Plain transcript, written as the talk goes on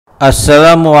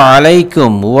আসসালামু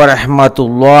আলাইকুম ওয়া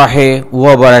রাহমাতুল্লাহি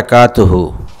ওয়া বারাকাতুহু।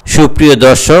 সুপ্রিয়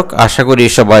দর্শক, আশা করি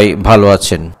সবাই ভালো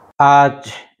আছেন। আজ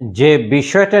যে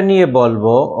বিষয়টা নিয়ে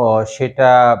বলবো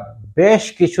সেটা বেশ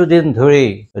কিছুদিন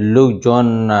ধরেই লোকজন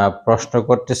প্রশ্ন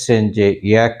করতেছেন যে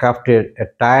এয়ারক্রাফটের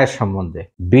টায়ার সম্বন্ধে।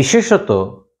 বিশেষত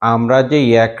আমরা যে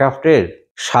এয়ারক্রাফটের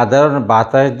সাধারণ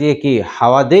বাতাস দিয়ে কি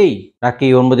হাওয়া দেই নাকি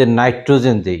ওর মধ্যে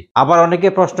নাইট্রোজেন দেই। আবার অনেকে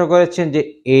প্রশ্ন করেছেন যে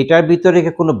এইটার ভিতরে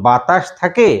কি কোনো বাতাস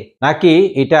থাকে নাকি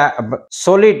এটা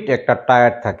সলিড একটা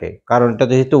টায়ার থাকে, কারণ এটা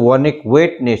যেহেতু অনেক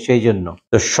ওয়েট নেই সেই জন্য।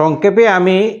 তো সংক্ষেপে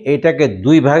আমি এটাকে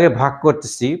দুই ভাগে ভাগ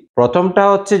করতেছি। প্রথমটা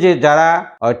হচ্ছে যে যারা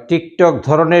টিকটক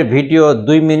ধরনের ভিডিও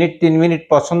 2 মিনিট 3 মিনিট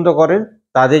পছন্দ করেন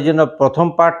তাদের জন্য প্রথম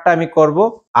পার্টটা আমি করব,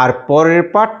 আর পরের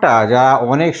পার্টটা যারা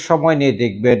অনেক সময় নিয়ে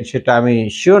দেখবেন সেটা আমি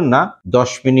শিওর না,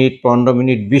 10 মিনিট 15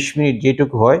 মিনিট 20 মিনিট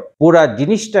যেটুকু হয় পুরা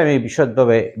জিনিসটা আমি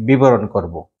বিশদভাবে বিবরণ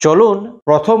করব। চলুন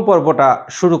প্রথম পর্বটা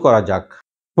শুরু করা যাক।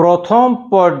 প্রথম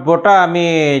পর্বটা আমি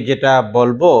যেটা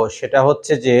বলবো সেটা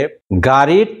হচ্ছে যে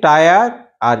গাড়ির টায়ার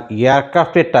আর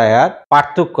এয়ারক্রাফটের টায়ার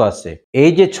পার্থক্য আছে।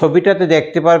 এই যে ছবিটাতে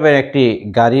দেখতে পারবেন একটি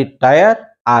গাড়ির টায়ার,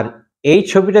 আর এই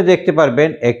ছবিটা দেখতে পারবেন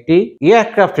একটি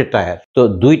এয়ারক্রাফটের টায়ার। তো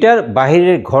দুইটার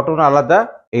বাহিরের ঘটনা আলাদা,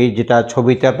 এই যেটা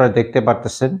ছবিতে আপনারা দেখতে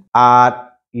পারতেছেন। আর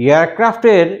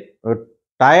এয়ারক্রাফটের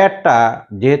টায়ারটা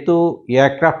যেহেতু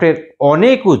এয়ারক্রাফটের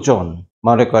অনেক ওজন,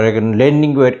 মনে করেন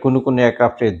ল্যান্ডিং ওয়েট কোনো কোনো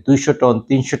এয়ারক্রাফটে 200 টন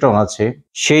 300 টন আছে,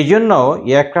 সেই জন্য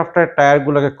এয়ারক্রাফটের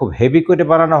টায়ারগুলোকে খুব হেভি করে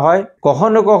বানানো হয়।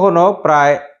 কখনো কখনো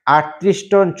প্রায় 38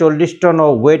 টন 40 টন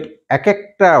ওয়েট এক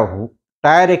একটা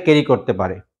টায়ারে ক্যারি করতে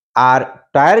পারে। আর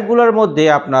টায়ারগুলোর মধ্যে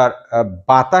আপনার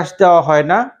বাতাস দেওয়া হয়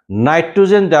না,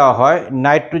 নাইট্রোজেন দেওয়া হয়।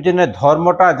 নাইট্রোজেনের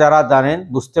ধর্মটা যারা জানেন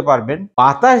বুঝতে পারবেন।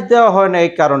 বাতাস দেওয়া হয় না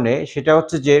এই কারণে, সেটা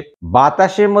হচ্ছে যে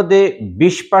বাতাসের মধ্যে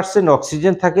 20%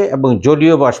 অক্সিজেন থাকে এবং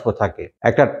জলীয় বাষ্প থাকে।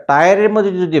 একটা টায়ারের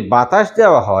মধ্যে যদি বাতাস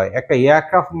দেওয়া হয়, একটা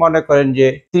এয়ারক্রাফট মনে করেন যে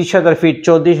 30,000 ফিট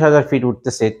 34,000 ফিট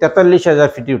উঠতেছে, 43,000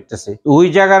 ফিট উঠতেছে, ওই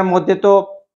জায়গার মধ্যে তো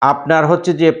আপনার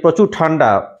হচ্ছে যে প্রচুর ঠান্ডা।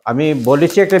 আমি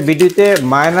বলেছি একটা ভিডিওতে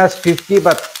 -50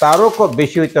 বা তারও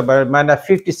বেশি হইতে পারে,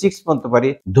 -56 বলতে পারি,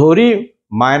 ধরি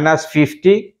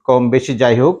 -50 কম বেশি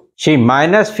যাই হোক। সেই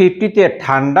 -50-তে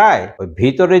ঠান্ডায় ওই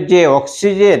ভিতরে যে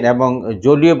অক্সিজেন এবং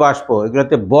জলীয় বাষ্প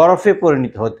এগুলোতে বরফে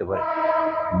পরিণত হতে পারে।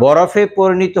 বরফে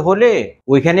পরিণত হলে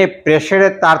ওইখানে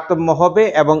প্রেসারের তারতম্য হবে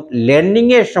এবং ল্যান্ডিং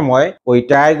এর সময় ওই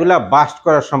টায়ারগুলা বাস্ট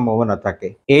করার সম্ভাবনা থাকে।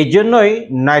 এই জন্যই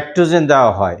নাইট্রোজেন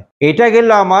দেওয়া হয়। এটা গেল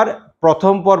আমার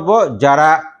প্রথম পর্ব। যারা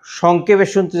সংক্ষেপে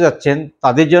শুনতে যাচ্ছেন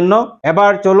তাদের জন্য।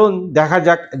 এবার চলুন দেখা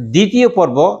যাক দ্বিতীয়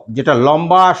পর্ব, যেটা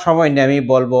লম্বা সময় নিয়ে আমি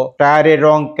বলবো টায়ারের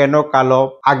রং কেন কালো,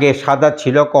 আগে সাদা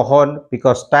ছিল কখন।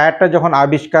 বিকজ টায়ারটা যখন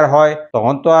আবিষ্কার হয়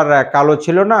তখন তো আর কালো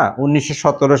ছিল না,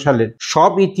 1917 সালের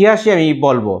সব ইতিহাসে আমি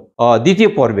বলবো দ্বিতীয়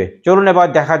পর্বে। চলুন এবার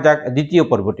দেখা যাক দ্বিতীয়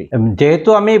পর্বটি। যেহেতু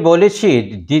আমি বলেছি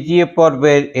দ্বিতীয়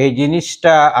পর্বের এই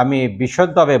জিনিসটা আমি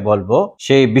বিশদভাবে বলবো,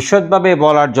 সেই বিশদভাবে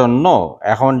বলার জন্য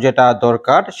এখন যেটা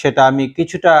দরকার সেটা আমি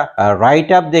কিছুটা রাইট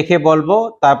আপ দেখে বলবো,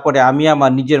 তারপরে আমি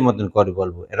আমার নিজের মতন করে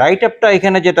বলবো। রাইট আপটা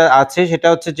এখানে যেটা আছে সেটা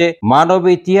হচ্ছে যে মানব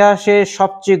ইতিহাসে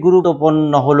সবচেয়ে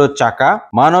গুরুত্বপূর্ণ হলো চাকা।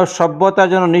 মানব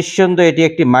সভ্যতার জন্য নিঃসন্দেহে এটি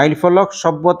একটি মাইল ফলক।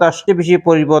 সভ্যতার সবচেয়ে বেশি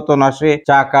পরিবর্তন আসে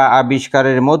চাকা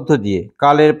আবিষ্কারের মধ্য দিয়ে।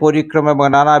 কালের পরিক্রমা এবং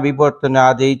নানা বিবর্তনে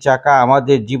আজ এই চাকা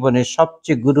আমাদের জীবনের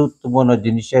সবচেয়ে গুরুত্বপূর্ণ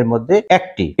জিনিসের মধ্যে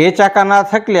একটি। এ চাকা না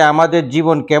থাকলে আমাদের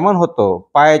জীবন কেমন হতো?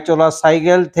 পায়ে চলা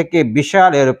সাইকেল থেকে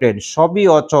বিশাল এরোপ্লেন সবই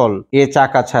অচল এ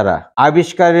চাকা ছাড়া।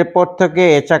 আবিষ্কারের পর থেকে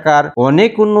এ চাকার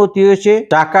অনেক উন্নতি হয়েছে।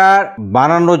 চাকার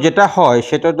বানানো যেটা হয়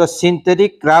সেটা হলো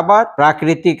সিনথেটিক রাবার,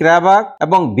 প্রাকৃতিক রাবার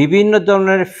এবং বিভিন্ন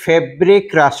ধরনের ফেব্রিক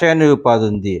রাসায়নিক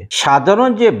উপাদান দিয়ে। সাধারণ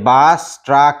যে বাস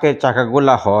ট্রাকের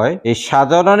চাকাগুলা হয়, এই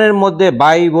সাধারণের মধ্যে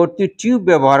বায়ুভর্তি টিউব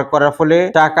ব্যবহার করার ফলে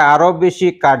চাকা আরো বেশি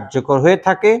কার্যকর হয়ে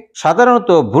থাকে। সাধারণত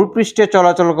ভূপৃষ্ঠে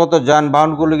চলাচলগত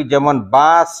যানবাহনগুলি যেমন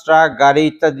বাস, ট্রাক, গাড়ি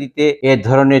ইত্যাদিতে এ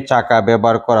ধরনের চাকা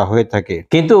ব্যবহার করা হয়ে থাকে।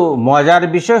 কিন্তু মজার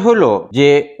বিষয় হলো যে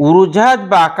উড়োজাহাজ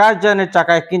বা আকাশযানের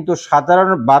চাকায় কিন্তু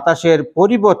সাধারণ বাতাসের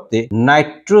পরিবর্তে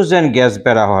নাইট্রোজেন গ্যাস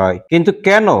বের হয়। কিন্তু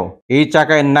কেন এই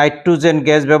চাকায় নাইট্রোজেন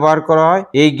গ্যাস ব্যবহার করা হয়?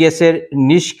 এই গ্যাসের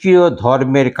নিষ্ক্রিয়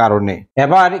ধর্মের কারণে।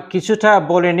 এবার কিছুটা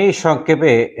বলে নিই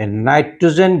সংক্ষেপে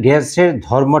নাইট্রোজেন গ্যাসের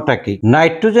ধর্মটা কি।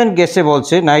 নাইট্রোজেন গ্যাসে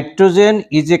বলছে nitrogen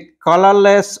is a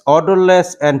colourless, অডরলেস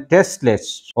and tasteless.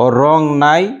 ও রং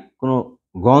নাই, কোনো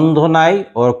গন্ধ নাই,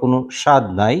 ওর কোনো স্বাদ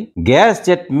নাই। Gas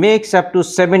that makes up to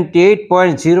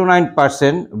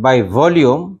 78.09% by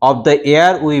volume of the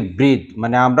air we breathe।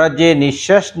 মানে আমরা যে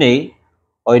নিঃশ্বাস নেই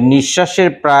ওই নিঃশ্বাসের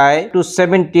প্রায় টু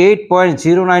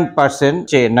 78.09%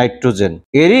 যে নাইট্রোজেন।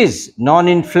 এর ইজ নন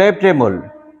ইনফ্লেমেবল,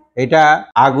 এটা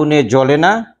আগুনে জ্বলে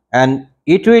না, and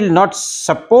it will not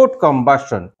support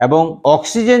combustion. এবং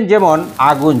অক্সিজেন যেমন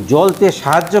আগুন জ্বলতে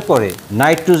সাহায্য করে,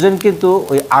 নাইট্রোজেন কিন্তু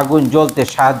ওই আগুন জ্বলতে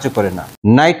সাহায্য করে না।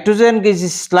 Nitrogen is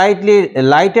slightly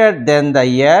lighter then the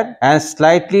air and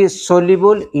slightly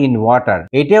soluble in water.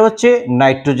 এটা হচ্ছে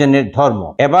নাইট্রোজেনের ধর্ম।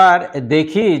 এবার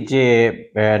দেখি যে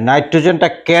নাইট্রোজেনটা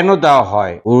কেন দেওয়া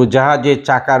হয় উড়োজাহাজের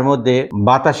চাকার মধ্যে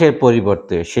বাতাসের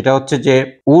পরিবর্তে। সেটা হচ্ছে যে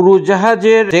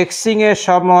উড়োজাহাজের ট্যাক্সিং এর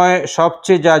সময়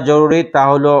সবচেয়ে যা জরুরি তা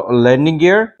হলো ল্যান্ডিং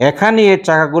গিয়ার। এখানে এর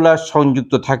চাকাগুলা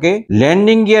সংযুক্ত থাকে।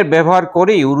 ল্যান্ডিং গিয়ার ব্যবহার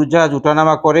করেই উড়োজাহাজ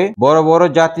উঠানামা করে। বড় বড়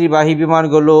যাত্রীবাহী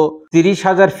বিমানগুলো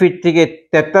 30,000 ফিট থেকে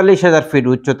 43,000 ফিট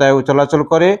উচ্চতায় চলাচল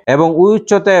করে এবং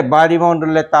উচ্চতায়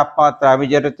বায়ুমণ্ডলের তাপমাত্রা আমি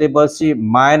যেটাতে বলছি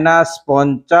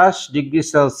 -50 ডিগ্রি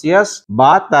সেলসিয়াস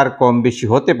বা তার কম বেশি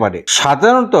হতে পারে।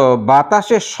 সাধারণত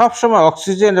বাতাসে সবসময়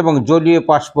অক্সিজেন এবং জলীয়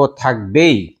বাষ্প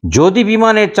থাকবেই। যদি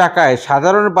বিমানের চাকায়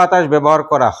সাধারণ বাতাস ব্যবহার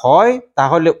করা হয়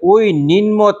তাহলে ওই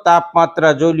নিম্ন তাপমাত্রা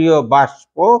জলীয়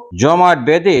বাষ্প জমাট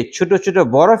বেঁধে ছোট ছোট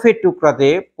বরফের টুকরাতে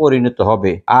পরিণত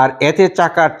হবে, আর এতে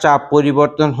চাকার চাপ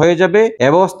পরিবর্তন হয়ে যাবে।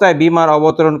 অবস্থায় বিমান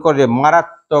অবতরণ করে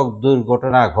মারাত্মক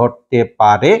দুর্ঘটনা ঘটতে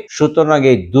পারে। সুতরাং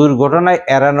এই দুর্ঘটনা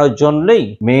এড়ানোর জন্যই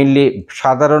মেইনলি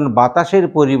সাধারণ বাতাসের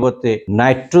পরিবর্তে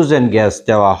নাইট্রোজেন গ্যাস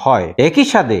দেওয়া হয়। একই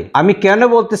সাথে আমি কেন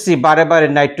বলতেছি বারে বারে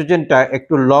নাইট্রোজেনটা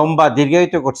একটু লম্বা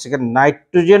দীর্ঘায়িত করছি, কারণ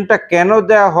নাইট্রোজেনটা কেন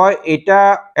দেওয়া হয়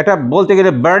এটা বলতে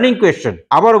গেলে বার্নিং কোয়েশ্চেন।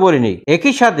 আবার বলিনি,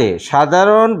 একই সাথে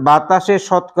সাধারণ বাতাসে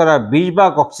শতকরা 20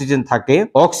 ভাগ অক্সিজেন থাকে।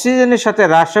 অক্সিজেনের সাথে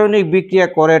রাসায়নিক বিক্রিয়া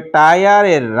করে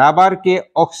টায়ারের রাবারকে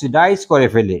অক্সিডাইজ করে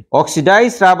ফেলে।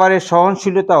 অক্সিডাইজ রাবারের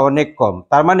সহনশীলতা অনেক কম।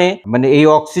 তার মানে এই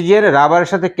অক্সিজেন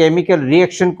রাবারের সাথে কেমিক্যাল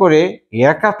রিঅ্যাকশন করে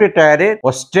এয়ারক্রাফটের টায়ারের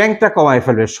স্ট্রেংথটা কমায়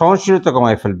ফেলবে, সহনশীলতা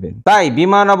কমায় ফেলবে। তাই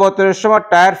বিমান অবতরণের সময়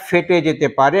টায়ার ফেটে যেতে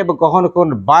পারে এবং কখনো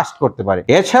কখনো বাস্ট করতে পারে।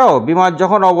 এছাড়াও বিমান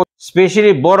যখন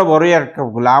স্পেশালি বড় বড়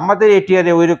এয়ারক্রাফট গুলো, আমাদের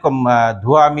এটিআরে ওই রকম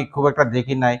ধোঁয়া আমি খুব একটা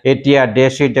দেখি নাই। এটিআর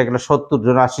 150 এগুলো 70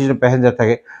 জন 80 জন প্যাসেঞ্জার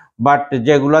থাকে, বাট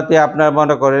যেগুলাতে আপনার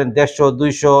মনে করেন 150,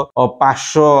 200,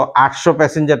 500, 800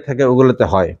 প্যাসেঞ্জার থাকে ওগুলোতে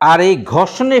হয়। আর এই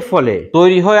ঘর্ষণের ফলে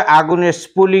তৈরি হয় আগুনের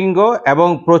স্ফুলিঙ্গ এবং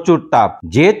প্রচুর তাপ।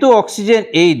 যেহেতু অক্সিজেন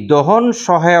এই দহন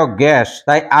সহায়ক গ্যাস,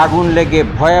 তাই আগুন লেগে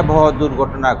ভয়াবহ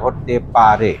দুর্ঘটনা ঘটতে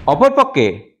পারে। অপরপক্ষে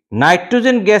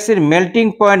নাইট্রোজেন গ্যাসের মেল্টিং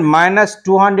পয়েন্ট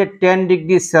 -210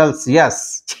 ডিগ্রি সেলসিয়াস।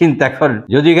 চিন্তা করুন,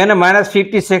 যদি এখানে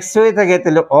 -56 হয়ে থাকে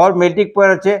তাহলে ওর মেল্টিং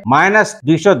পয়েন্ট হচ্ছে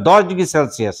 -210 ডিগ্রি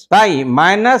সেলসিয়াস। তাই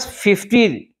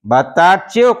 -50 বা তার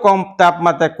চেয়েও কম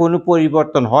তাপমাত্রায় কোনো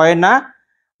পরিবর্তন হয় না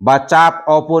বা চাপ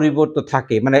অপরিবর্তিত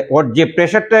থাকে। মানে ওর যে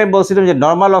প্রেশারটা আমি বলছিলাম যে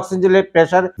নর্মাল অক্সিজেনের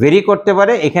প্রেশার ভেরি করতে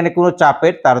পারে, এখানে কোনো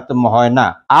চাপের তারতম্য হয় না।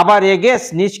 আবার এ গ্যাস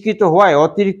নিষ্কৃত হওয়ায়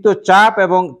অতিরিক্ত চাপ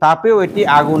এবং তাপেও এটি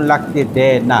আগুন লাগতে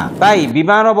দেয় না। তাই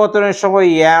বিমান অবতরণের সময়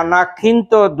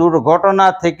অনাকাঙ্ক্ষিত দুর্ঘটনা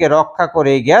থেকে রক্ষা করে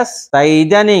এই গ্যাস। তাই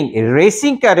ইদানিং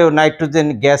রেসিং কারেও নাইট্রোজেন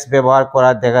গ্যাস ব্যবহার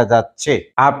করা দেখা যাচ্ছে।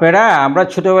 আমরা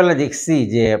ছোটবেলায় দেখছি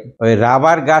যে ওই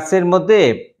রাবার গাছের মধ্যে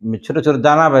ছোট ছোট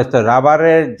দানা ব্যস্ত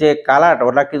রাবারের যে কালার,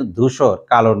 ওটা কিন্তু ধূসর,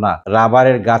 কালো না।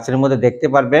 রাবারের গাছের মধ্যে দেখতে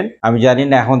পারবেন, আমি জানি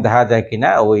না এখন দেখা যায় কিনা,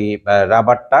 ওই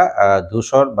রাবারটা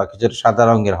ধূসর বা কিছু সাদা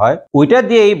রঙের হয়। ওইটা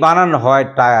দিয়েই বানানো হয়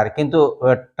টায়ার, কিন্তু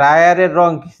টায়ারের রং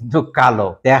কিন্তু কালো।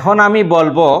 এখন আমি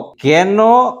বলবো কেন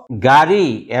গাড়ি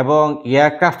এবং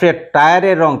এয়ারক্রাফটের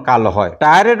টায়ারের রং কালো হয়।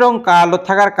 টায়ারের রং কালো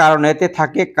থাকার কারণে এতে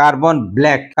থাকে কার্বন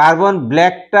ব্ল্যাক। কার্বন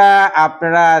ব্ল্যাকটা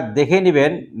আপনারা দেখে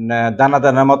নিবেন, দানা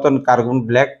দানার মতন কার্বন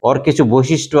ব্ল্যাক। ওর কিছু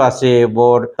বৈশিষ্ট্য আছে,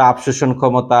 ওর তাপ শোষণ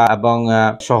ক্ষমতা এবং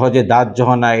সহজে দাঁত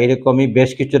জহা না, এরকমই বেশ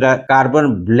কিছুটা কার্বন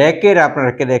ব্ল্যাকের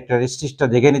আপনারা ক্যারেক্টারিস্টিক্সটা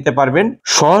দেখে নিতে পারবেন।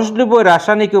 সহজলভ্য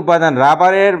রাসায়নিক উপাদান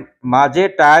রাবারের মাঝে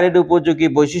টায়ারের উপযোগী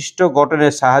বৈশিষ্ট্য গঠনে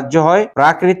সাহায্য হয়।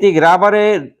 প্রাকৃতিক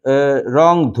রাবারের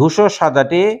রং ধূসর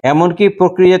সাদাটে, এমনকি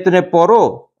প্রক্রিয়াজাতনের পরও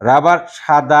রাবার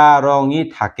সাদা রঙই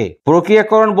থাকে।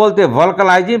 প্রক্রিয়াকরণ বলতে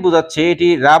ভলকানাইজিং বোঝাচ্ছে, এটি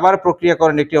রাবার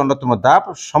প্রক্রিয়াকরণ একটি অন্যতম ধাপ।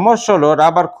 সমস্যা হলো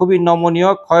রাবার খুবই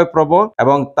নমনীয়, ক্ষয়প্রবণ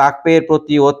এবং তাপের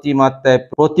প্রতি অতিমাত্রায়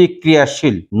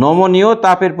প্রতিক্রিয়াশীল। নমনীয়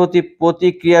তাপের প্রতি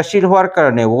প্রতিক্রিয়াশীল হওয়ার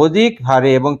কারণে অধিক হারে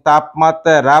এবং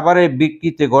তাপমাত্রায় রাবারের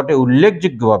বিকৃতি ঘটে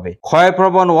উল্লেখযোগ্যভাবে।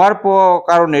 ক্ষয়প্রবণ হওয়ার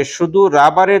কারণে শুধু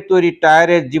রাবারের তৈরি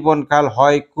টায়ারের জীবনকাল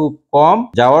হয় খুব কম,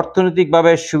 যা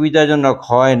অর্থনৈতিকভাবে সুবিধাজনক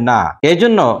হয় না।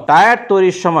 এজন্য টায়ার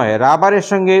তৈরির সময় রাবারের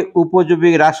সঙ্গে উপযোগী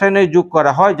রাসায়নিক যোগ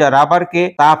করা হয়, যা রাবারকে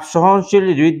তাপ সহনশীল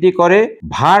বৃদ্ধি করে,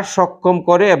 ভার সক্ষম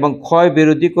করে এবং ক্ষয়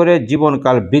বিরোধী করে,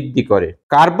 জীবনকাল বৃদ্ধি করে।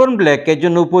 কার্বন ব্ল্যাক এর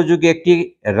জন্য উপযোগী একটি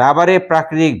রাবারের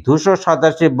প্রাকৃতিক ধূসর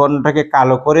সাদাসে বর্ণটাকে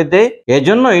কালো করে দেয়।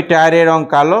 এজন্য এই টায়ারের রং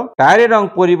কালো। টায়ারের রং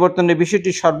পরিবর্তনের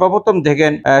বিষয়টি সর্বপ্রথম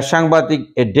দেখেন সাংবাদিক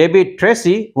ডেভিড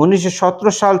ট্রেসি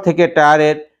 1917 সাল থেকে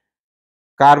টায়ারের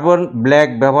কার্বন ব্ল্যাক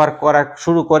ব্যবহার করা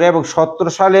শুরু করে এবং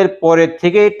 17 সালের পরের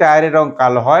থেকেই টায়ারের রং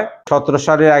কালো হয়। 17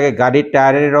 সালের আগে গাড়ির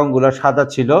টায়ারের রংগুলো সাদা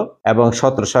ছিল এবং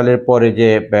 17 সালের পরে যে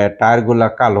টায়ারগুলো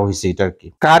কালো হয়েছে এটা আর কি।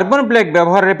 কার্বন ব্ল্যাক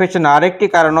ব্যবহারের পেছনে আরেকটি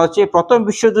কারণ হচ্ছে প্রথম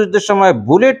বিশ্বযুদ্ধের সময়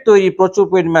বুলেট তৈরি প্রচুর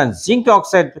পরিমাণ জিঙ্ক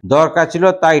অক্সাইড দরকার ছিল,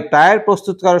 তাই টায়ার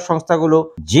প্রস্তুতকারক সংস্থাগুলো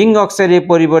জিঙ্ক অক্সাইডের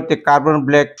পরিবর্তে কার্বন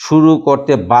ব্ল্যাক শুরু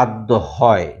করতে বাধ্য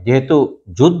হয়। যেহেতু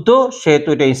যুদ্ধ সেহেতু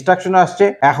এটা ইনস্ট্রাকশন আসছে,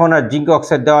 এখন আর জিঙ্ক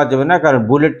অক্সাইড দেওয়া যাবে না, কারণ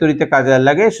বুলেট তৈরিতে কাজে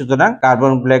লাগে, সুতরাং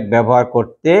কার্বন ব্ল্যাক ব্যবহার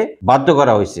করতে বাধ্য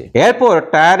করা হয়েছে। এরপর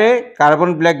টায়ারে কার্বন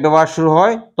ব্ল্যাক ব্যবহার শুরু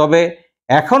হয়, তবে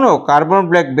এখনো কার্বন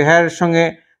ব্ল্যাক ব্যবহারের সঙ্গে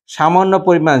সামান্য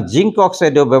পরিমাণ জিঙ্ক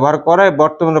অক্সাইডও ব্যবহার করায়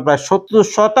বর্তমানে প্রায়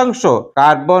 70%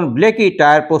 কার্বন ব্ল্যাকই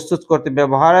টায়ার প্রস্তুত করতে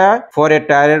ব্যবহার হয়, ফলে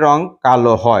টায়ারের রং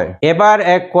কালো হয়। এবার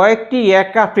কয়েকটি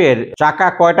এয়ারক্রাফটের চাকা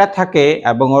কয়টা থাকে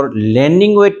এবং ওর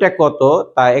ল্যান্ডিং ওয়েটটা কত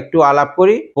তা একটু আলাপ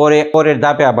করি, পরের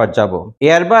ধাপে আবার যাব।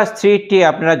 এয়ারবাস 380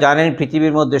 আপনারা জানেন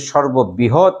পৃথিবীর মধ্যে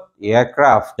সর্ববৃহৎ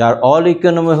এয়ারক্রাফট, যার অল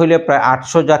ইকোনমি হলে প্রায়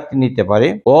 800 যাত্রী নিতে পারে।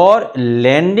 ওর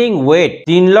ল্যান্ডিং ওয়েট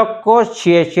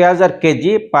 3,86,000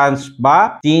 কেজি বা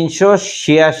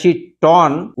 386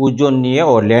 টন ওজন নিয়ে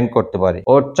ও ল্যান্ড করতে পারে।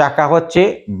 ওর চাকা হচ্ছে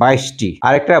 22টি।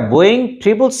 আর একটা বোয়িং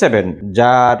 777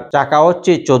 যার চাকা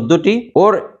হচ্ছে 14টি।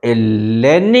 ওর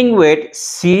landing wait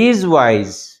series wise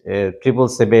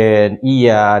 777,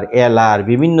 ER, LR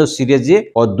বিভিন্ন সিরিজে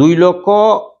ও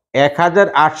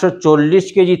 2,01,840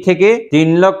 কেজি থেকে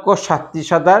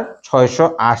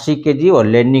 3,37,680 কেজি ও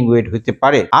ল্যান্ডিং ওয়েট হতে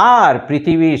পারে। আর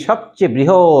পৃথিবীর সবচেয়ে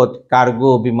বৃহৎ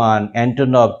কার্গো বিমান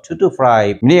অ্যান্টনভ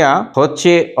 225 নিয়া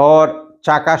হচ্ছে ওর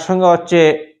চাকার সঙ্গে হচ্ছে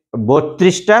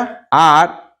 32টা, আর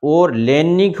ওর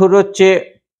ল্যান্ডিং হচ্ছে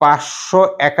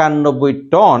 591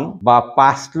 টন বা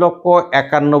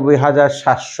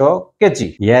 5,91,700 কেজি।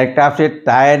 এয়ারক্রাফটের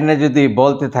টায়ার নিয়ে যদি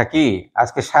বলতে থাকি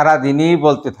আজকে সারাদিনই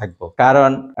বলতে থাকবো, কারণ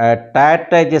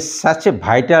টায়ারটা যে সাচ এ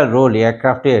ভাইটাল রোল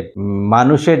এয়ারক্রাফটের।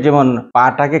 মানুষের যেমন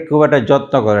পাটাকে খুব একটা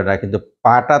যত্ন করে না, কিন্তু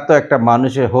পাটা তো একটা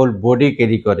মানুষের হোল বডি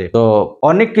ক্যারি করে। তো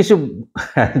অনেক কিছু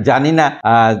জানি না,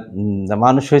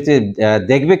 মানুষ হয়েছে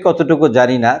দেখবে কতটুকু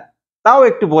জানি না, তাও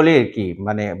একটু বলি আর কি,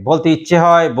 মানে বলতে ইচ্ছে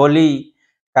হয় বলি,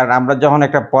 কারণ আমরা যখন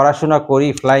একটা পড়াশোনা করি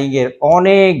ফ্লাইং এর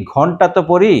অনেক ঘন্টা তো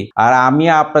পড়ি, আর আমি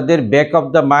আপনাদের ব্যাক অফ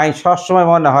দ্য মাইন্ড সবসময়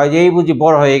মনে হয় যে এই বুঝি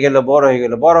বড় হয়ে গেল,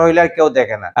 বড় হইলে আর কেউ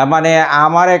দেখে না। মানে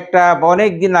আমার একটা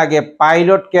অনেক দিন আগে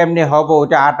পাইলট কেমনে হব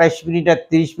ওটা 28 মিনিট আর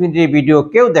 30 মিনিটের ভিডিও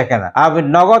কেউ দেখে না, আমি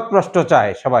নগদ প্রশ্ন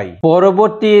চায় সবাই।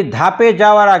 পরবর্তী ধাপে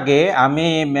যাওয়ার আগে আমি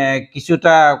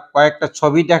কিছুটা কয়েকটা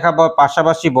ছবি দেখাবো,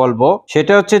 পাশাপাশি বলবো,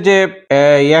 সেটা হচ্ছে যে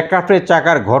এয়ারক্রাফটের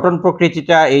চাকার গঠন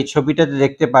প্রকৃতিটা এই ছবিটাতে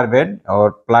দেখতে পারবেন। ওর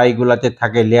প্লাই গুলাতে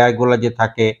থাকে, লেয়ার গুলা যে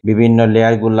থাকে, বিভিন্ন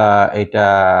লেয়ার গুলা এটা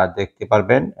দেখতে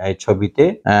পারবেন এই ছবিতে।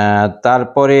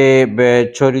 তারপরে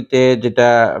ছবিতে যেটা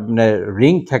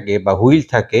রিং থাকে বা হুইল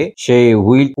থাকে, সেই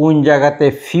হুইল কোন জায়গাতে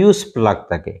ফিউজ প্লাগ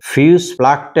থাকে, ফিউজ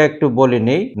প্লাগটা একটু বলে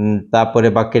নেই, তারপরে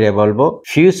বাকিরে বলবো।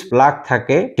 ফিউজ প্লাগ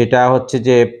থাকে, সেটা হচ্ছে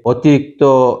যে অতিরিক্ত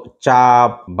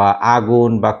চাপ বা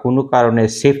আগুন বা কোনো কারণে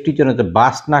সেফটির জন্য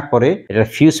বাস্ট না করে, এটা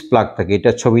ফিউজ প্লাগ থাকে,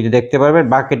 এটা ছবিতে দেখতে পারবেন,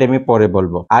 বাকিটা আমি পরে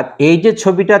বলবো। আর এই যে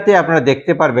ছবিটাতে আপনারা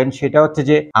দেখতে পারবেন সেটা হচ্ছে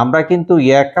যে আমরা কিন্তু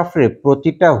এয়ারক্রাফটের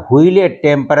প্রতিটা হুইলের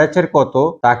টেম্পারেচার কত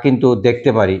তা কিন্তু দেখতে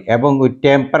পারি, এবং ওই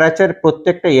টেম্পারেচার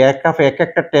প্রত্যেকটা এয়ারক্রাফট এক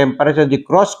একটা টেম্পারেচার যদি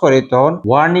ক্রস করে তখন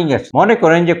ওয়ার্নিং আসে। মনে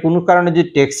করেন যে কোনো কারণে যদি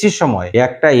ট্যাক্সির সময়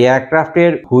একটা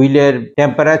এয়ারক্রাফটের হুইলের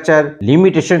টেম্পারেচার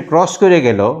লিমিটেশন ক্রস করে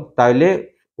গেল, তাহলে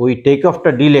ওই টেক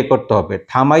অফটা ডিলে করতে হবে,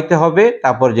 থামাইতে হবে,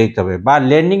 তারপর যেতে হবে। বা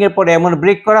ল্যান্ডিং এর পরে এমন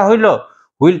ব্রেক করা হইলো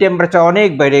হুইল টেম্পারেচার অনেক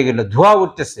বেড়ে গেল, ধোঁয়া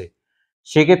উঠতেছে,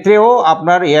 সেক্ষেত্রেও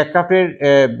আপনার এয়ারক্রাফটের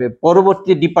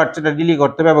পরবর্তী ডিপার্চারটা ডিলে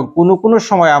করতে হবে। এবং কোনো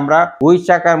সময় আমরা ওই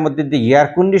চাকার মধ্যে যে এয়ার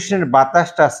কন্ডিশনের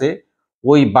বাতাসটা আছে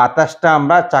ওই বাতাসটা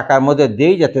আমরা চাকার মধ্যে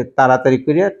দেই যাতে তাড়াতাড়ি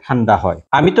করে ঠান্ডা হয়।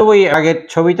 আমি তো ওই আগের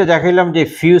ছবিতে দেখাইলাম যে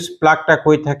ফিউজ প্লাগটা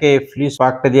কই থাকে, ফিউজ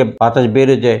প্লাগটা দিয়ে বাতাস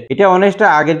বেরো যায়, এটা অনেকটা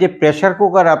আগের যে প্রেসার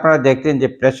কুকার আপনারা দেখতেন যে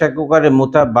প্রেসার কুকারের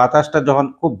বাতাসটা যখন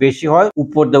খুব বেশি হয়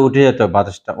উপর দিয়ে উঠে যেত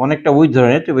বাতাসটা, অনেকটা ওই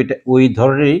ধরনের, তো ওই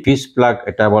ধরনেরই ফিউজ প্লাগ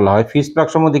এটা বলা হয়। ফিউজ প্লাগ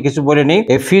সম্বন্ধে কিছু বলে নেই।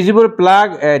 এ fusible plug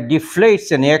ডিফ্লেটস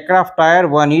N aircraft tier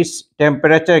one it's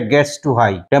temperature Gates two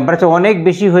high, temperature অনেক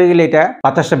বেশি হয়ে গেলে এটা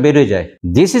বাতাসটা বেরোয় যায়।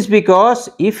 This is because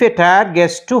if a tire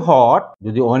gets too hot,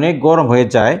 যদি অনেক গরম হয়ে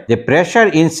যায়, the pressure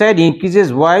inside increases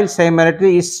while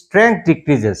simultaneously its strength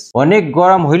decreases, অনেক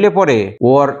গরম হইলে পরে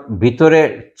ওর ভিতরে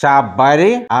চাপ বাড়ে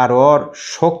আর ওর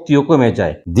শক্তিও কমে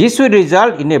যায়। This will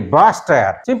result in a burst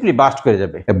tire, simply burst করে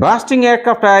যাবে। A bursting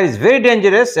aircraft tire is very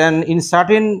dangerous and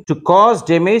certain to cause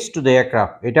damage to the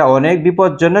aircraft, এটা অনেক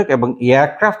বিপজ্জনক এবং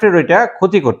এয়ারক্রাফটের এটা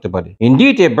ক্ষতি করতে পারে।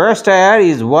 Indeed, a burst tire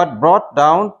is what brought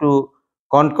down to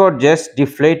Concord just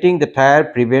ডিফ্লেটিং the tyre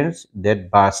prevents that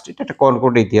bast. এটা একটা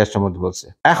কনকর্ড ইতিহাসের মধ্যে বলছে।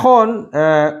 এখন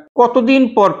কতদিন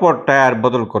পর পর টায়ার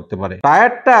বদল করতে পারে?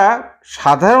 টায়ারটা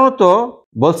সাধারণত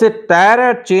বলছে tyre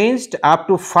R changed up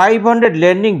to 500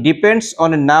 landing depends on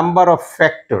a number of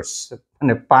factors.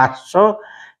 মানে 500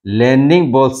 ল্যান্ডিং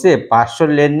বলছে, 500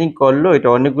 ল্যান্ডিং করলেও এটা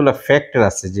অনেকগুলো ফ্যাক্টর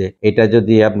আছে, যে এটা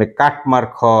যদি আপনি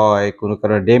কাটমার্ক হয়, কোনো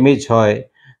কারণে ড্যামেজ হয়,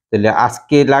 তাহলে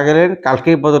আজকে লাগালেন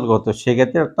কালকেই বদল করতো,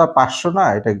 সেক্ষেত্রে তো 500 না,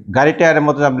 এটা গাড়ি টায়ারের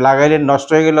মতো আপনি লাগাইলেন নষ্ট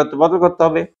হয়ে গেলে তো বদল করতে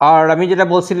হবে। আর আমি যেটা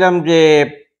বলছিলাম যে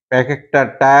এক একটা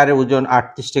টায়ারের ওজন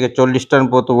 38 থেকে 40 টন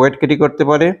পর্যন্ত ওয়েট ক্যারি করতে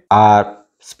পারে, আর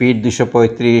স্পিড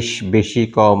 235 বেশি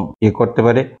কম করতে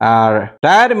পারে। আর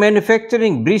tyre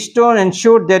manufacturing ব্রিস্টন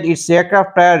ensure that it's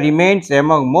aircraft tyre remains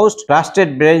among most trusted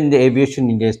brand in the aviation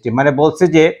industry. মানে বলছে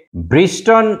যে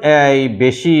ব্রিস্টন এই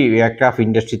বেশি এয়ারক্রাফট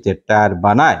ইন্ডাস্ট্রিতে টায়ার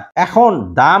বানায়। এখন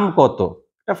দাম কত?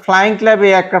 ফ্লাইং ক্লাবে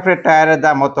এয়ারক্রাফটের টায়ারের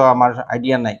দাম হতো আমার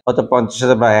আইডিয়া নাই, হয়তো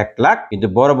 50,000 বা 1 লাখ, কিন্তু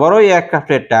বড় বড়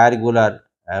এয়ারক্রাফটের টায়ার গুলার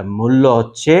মূল্য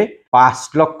হচ্ছে 5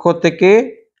 লক্ষ থেকে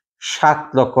 7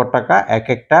 লক্ষ টাকা এক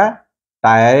একটা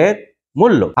টায়ারের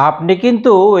মূল্য। আপনি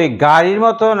কিন্তু ওই গাড়ির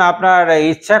মতন আপনার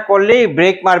ইচ্ছা করলেই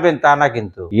ব্রেক মারবেন তা না,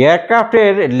 কিন্তু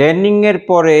এয়ারক্রাফটের ল্যান্ডিং এর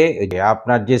পরে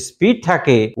আপনার যে স্পিড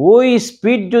থাকে ওই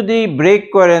স্পিড যদি ব্রেক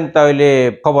করেন তাহলে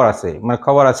খবর আছে, মানে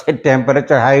খবর আছে,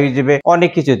 টেম্পারেচার হাই হয়ে যাবে, অনেক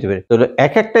কিছু হতে পারে। তো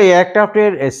এক একটা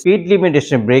এয়ারক্রাফটের স্পিড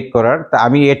লিমিটেশন ব্রেক করার, তা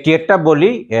আমি এটিটা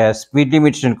বলি স্পিড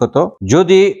লিমিটেশন কত।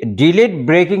 যদি ডিলেড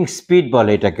ব্রেকিং স্পিড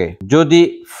বলে এটাকে, যদি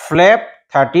ফ্ল্যাপ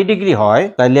 30 ডিগ্রি হয়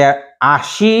তাহলে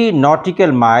 80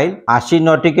 nautical mile, 80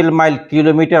 nautical mile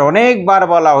kilometre অনেকবার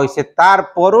বলা হয়েছে,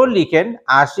 তারপরও লিখেন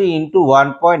 80 ইন্টু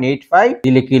 1.85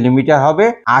 দিলে কিলোমিটার হবে।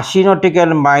 80 নটিক্যাল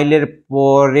মাইলের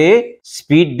পরে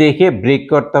স্পিড দেখে ব্রেক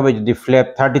করতে হবে যদি ফ্ল্যাপ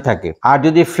 30 থাকে, আর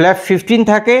যদি ফ্ল্যাপ 15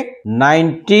 থাকে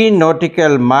 90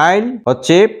 নটিক্যাল মাইল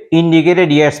হচ্ছে ইন্ডিকেটেড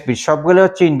এয়ার স্পিড, সবগুলো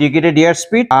হচ্ছে ইন্ডিকেটেড এয়ার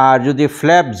স্পিড। আর যদি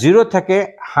ফ্ল্যাপ 0 থাকে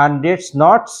 100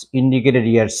 নটস ইন্ডিকেটেড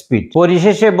এয়ার স্পিড।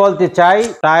 পরিশেষে বলতে চাই,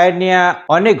 টায়ার নিয়ে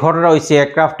অনেক ঘটনা হয়েছে,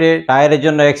 এয়ারক্রাফটের টায়ারের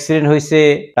জন্য অ্যাক্সিডেন্ট হয়েছে,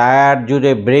 টায়ার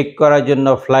জুড়ে ব্রেক করার জন্য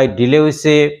ফ্লাইট ডিলে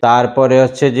হয়েছে, তারপরে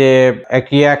হচ্ছে যে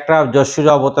একটি এয়ারক্রাফট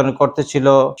যশোরে অবতরণ করতেছিল,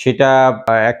 সেটা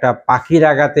একটা পাখির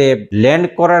আঘাতে ল্যান্ড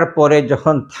করার পরে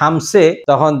যখন থামছে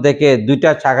তখন দেখে দুইটা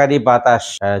চাকারই বাতাস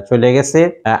চলে গেছে।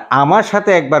 আমার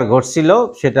সাথে একবার ঘটছিল,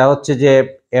 সেটা হচ্ছে যে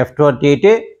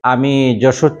F-28-এ আমি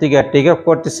যশোর থেকে টেক অফ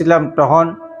করতেছিলাম, তখন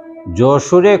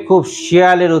যশোরে খুব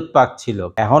শিয়ালের উৎপাত ছিল,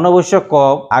 এখন অবশ্য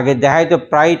কম, আগে দেখাই তো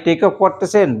প্রায় টেক অফ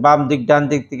করতেছেন বাম দিক ডান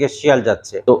দিক থেকে শিয়াল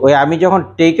যাচ্ছে। তো ওই আমি যখন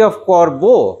টেক অফ করব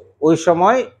ওই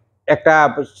সময় একটা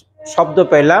শব্দ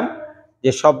পেলাম,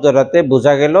 যে শব্দটাতে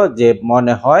বোঝা গেল যে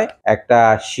মনে হয় একটা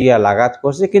শিয়াল আঘাত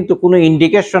করছে, কিন্তু কোনো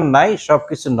ইন্ডিকেশন নাই,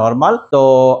 সবকিছু নরমাল। তো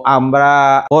আমরা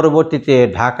পরবর্তীতে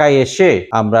ঢাকায় এসে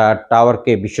আমরা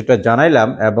টাওয়ারকে বিষয়টা জানাইলাম,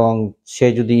 এবং সে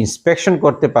যদি ইন্সপেকশন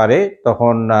করতে পারে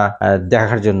তখন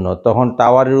দেখার জন্য, তখন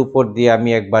টাওয়ারের উপর দিয়ে আমি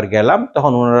একবার গেলাম,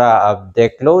 তখন ওনারা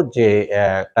দেখলো যে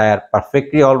টায়ার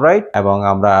পারফেক্টলি অলরাইট, এবং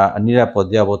আমরা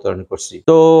নিরাপদে অবতরণ করছি।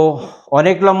 তো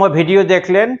অনেক লম্বা ভিডিও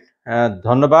দেখলেন,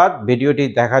 ধন্যবাদ ভিডিওটি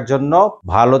দেখার জন্য।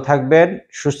 ভালো থাকবেন,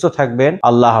 সুস্থ থাকবেন,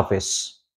 আল্লাহ হাফেজ।